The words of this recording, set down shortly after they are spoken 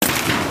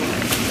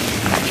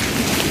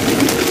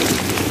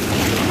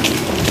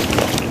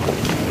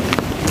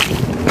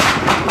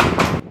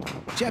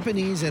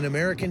Japanese and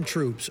American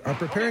troops are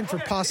preparing for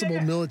possible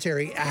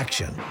military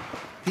action.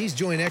 These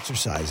joint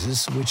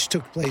exercises, which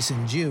took place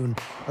in June,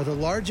 are the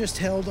largest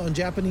held on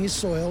Japanese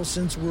soil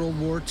since World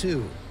War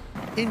II.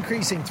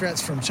 Increasing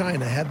threats from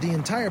China have the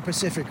entire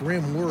Pacific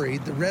Rim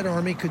worried the Red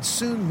Army could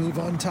soon move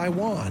on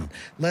Taiwan,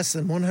 less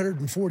than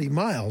 140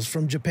 miles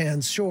from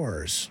Japan's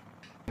shores.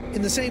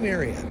 In the same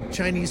area,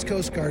 Chinese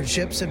Coast Guard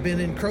ships have been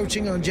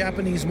encroaching on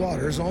Japanese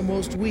waters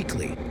almost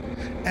weekly.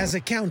 As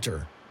a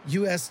counter,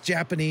 U.S.,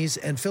 Japanese,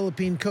 and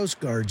Philippine Coast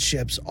Guard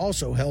ships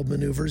also held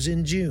maneuvers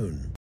in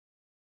June.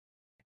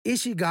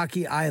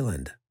 Ishigaki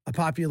Island, a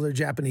popular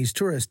Japanese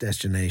tourist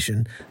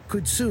destination,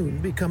 could soon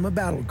become a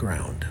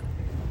battleground.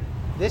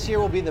 This year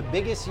will be the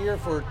biggest year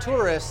for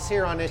tourists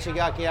here on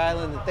Ishigaki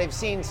Island that they've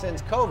seen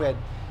since COVID.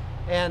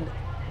 And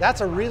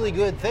that's a really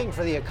good thing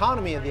for the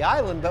economy of the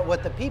island, but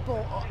what the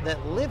people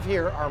that live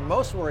here are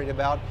most worried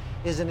about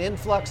is an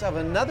influx of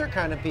another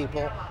kind of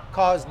people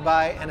caused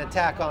by an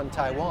attack on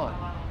Taiwan.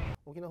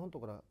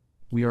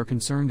 We are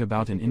concerned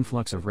about an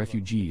influx of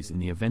refugees in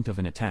the event of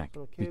an attack,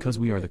 because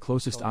we are the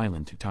closest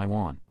island to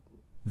Taiwan.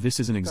 This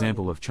is an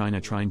example of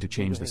China trying to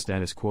change the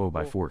status quo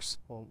by force.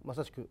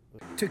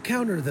 To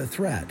counter the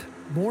threat,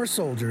 more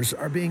soldiers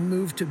are being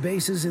moved to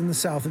bases in the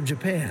south of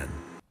Japan.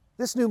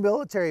 This new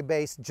military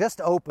base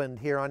just opened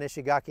here on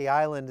Ishigaki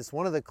Island. It's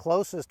one of the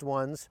closest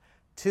ones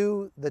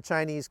to the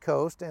Chinese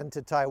coast and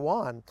to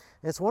Taiwan.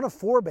 It's one of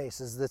 4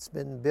 bases that's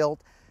been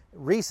built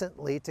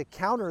recently to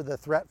counter the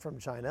threat from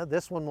China.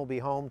 This one will be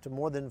home to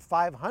more than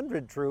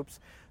 500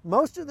 troops.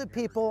 Most of the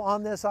people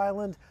on this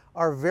island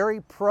are very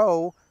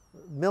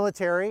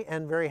pro-military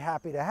and very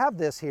happy to have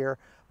this here,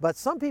 but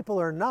some people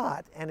are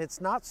not, and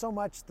it's not so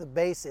much the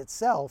base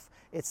itself,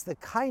 it's the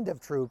kind of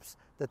troops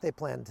that they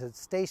plan to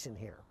station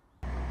here.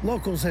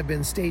 Locals have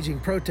been staging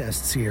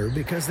protests here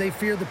because they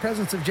fear the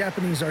presence of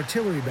Japanese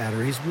artillery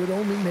batteries would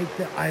only make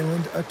the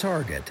island a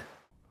target.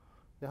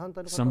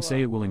 Some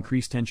say it will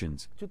increase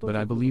tensions, but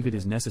I believe it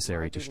is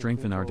necessary to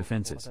strengthen our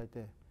defenses.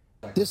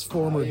 This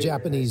former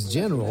Japanese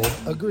general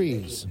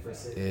agrees.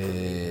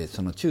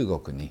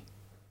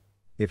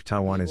 If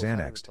Taiwan is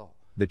annexed,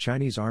 the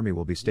Chinese army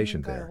will be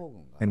stationed there,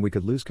 and we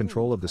could lose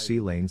control of the sea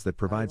lanes that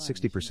provide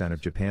 60% of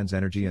Japan's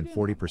energy and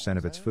 40%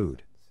 of its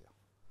food.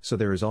 So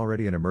there is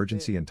already an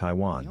emergency in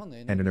Taiwan,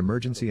 and an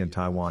emergency in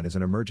Taiwan is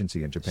an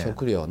emergency in Japan.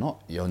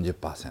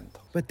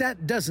 But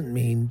that doesn't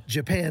mean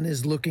Japan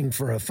is looking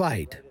for a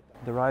fight.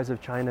 The rise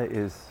of China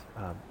is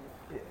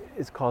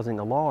causing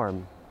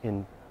alarm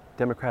in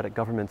democratic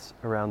governments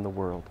around the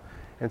world.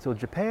 And so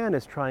Japan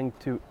is trying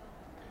to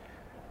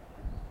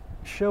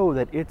show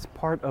that it's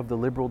part of the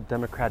liberal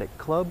democratic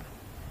club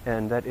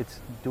and that it's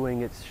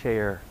doing its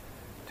share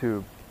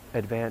to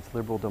advance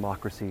liberal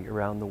democracy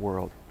around the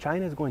world.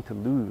 China is going to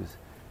lose.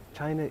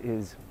 China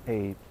is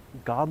a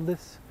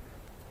godless,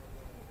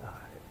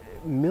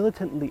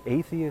 militantly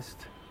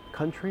atheist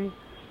country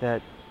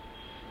that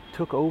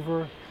took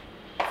over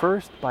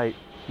first by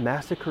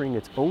massacring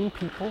its own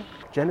people.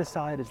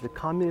 Genocide is the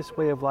communist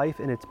way of life,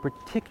 and it's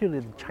particularly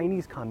the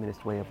Chinese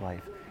communist way of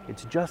life.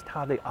 It's just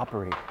how they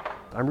operate.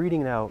 I'm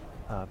reading now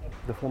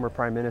the former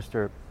Prime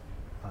Minister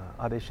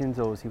Abe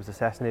Shinzo's, he was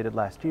assassinated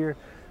last year.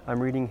 I'm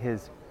reading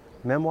his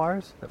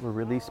memoirs that were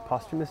released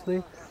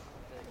posthumously,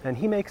 and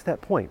he makes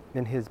that point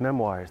in his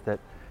memoirs that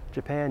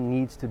Japan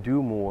needs to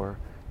do more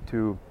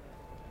to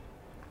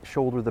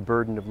shoulder the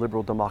burden of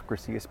liberal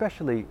democracy,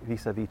 especially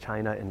vis-a-vis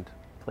China and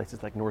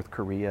places like North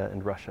Korea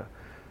and Russia.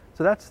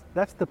 So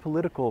that's the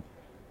political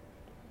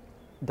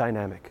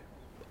dynamic.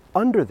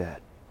 Under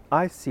that,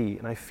 I see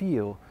and I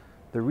feel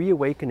the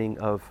reawakening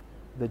of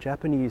the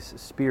Japanese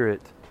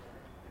spirit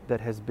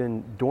that has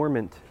been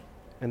dormant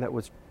and that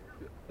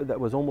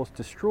was almost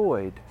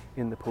destroyed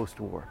in the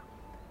post-war.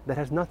 That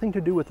has nothing to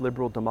do with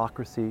liberal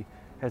democracy,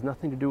 has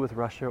nothing to do with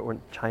Russia or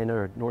China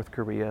or North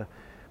Korea.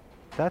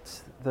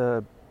 That's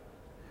the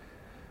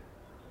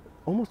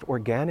almost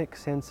organic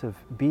sense of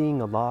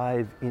being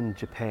alive in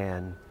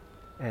Japan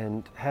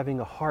and having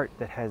a heart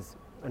that has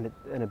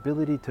an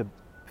ability to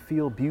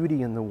feel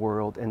beauty in the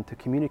world and to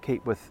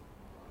communicate with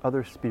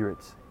other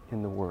spirits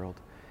in the world.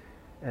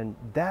 And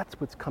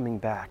that's what's coming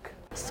back.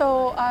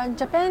 So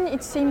Japan,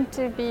 it seemed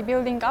to be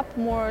building up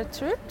more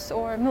troops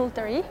or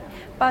military,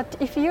 but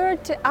if you were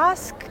to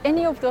ask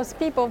any of those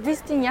people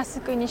visiting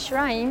Yasukuni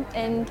Shrine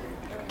and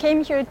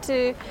came here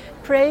to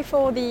pray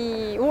for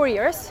the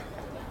warriors,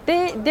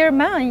 their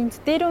minds,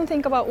 they don't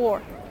think about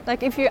war.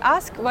 Like if you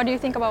ask, what do you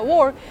think about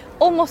war?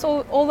 Almost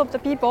all of the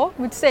people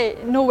would say,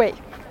 no way.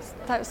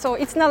 So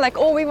it's not like,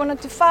 oh, we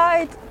wanted to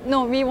fight.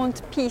 No, we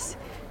want peace.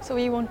 So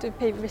we want to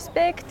pay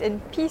respect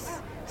and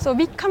peace. So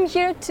we come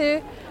here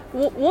to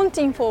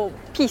wanting for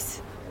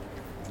peace.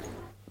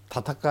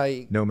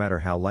 No matter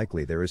how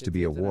likely there is to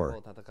be a war,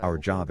 our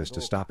job is to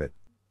stop it.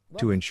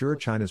 To ensure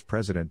China's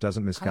president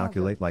doesn't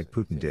miscalculate like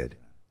Putin did.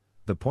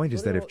 The point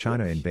is that if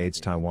China invades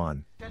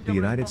Taiwan, the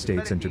United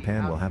States and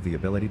Japan will have the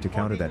ability to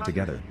counter that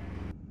together.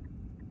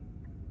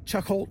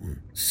 Chuck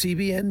Holton,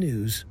 CBN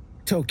News,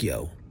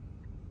 Tokyo.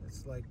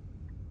 It's like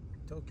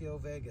Tokyo,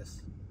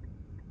 Vegas.